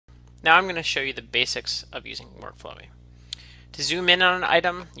Now I'm going to show you the basics of using WorkFlowy. To zoom in on an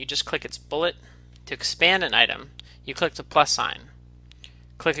item, you just click its bullet. To expand an item, you click the plus sign.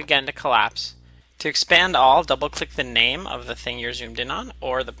 Click again to collapse. To expand all, double-click the name of the thing you're zoomed in on,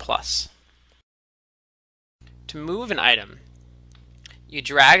 or the plus. To move an item, you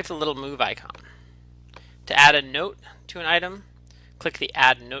drag the little move icon. To add a note to an item, click the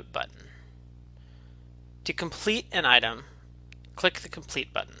Add Note button. To complete an item, click the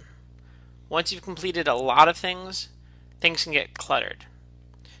Complete button. Once you've completed a lot of things, things can get cluttered.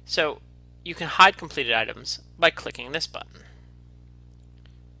 So you can hide completed items by clicking this button.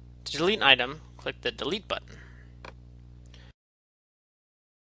 To delete an item, click the Delete button.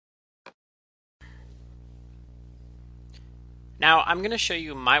 Now I'm going to show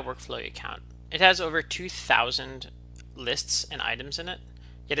you my WorkFlowy account. It has over 2,000 lists and items in it,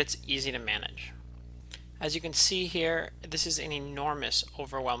 yet it's easy to manage. As you can see here, this is an enormous,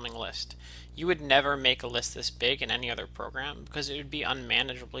 overwhelming list. You would never make a list this big in any other program because it would be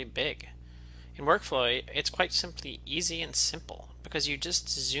unmanageably big. In WorkFlowy, it's quite simply easy and simple because you just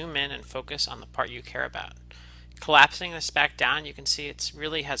zoom in and focus on the part you care about. Collapsing this back down, you can see it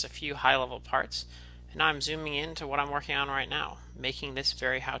really has a few high-level parts, and now I'm zooming into what I'm working on right now, making this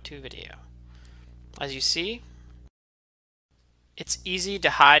very how-to video. As you see, it's easy to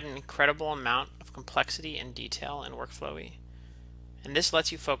hide an incredible amount of complexity and detail in WorkFlowy, and this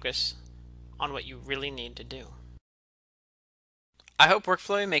lets you focus on what you really need to do. I hope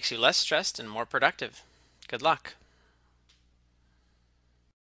WorkFlowy makes you less stressed and more productive. Good luck.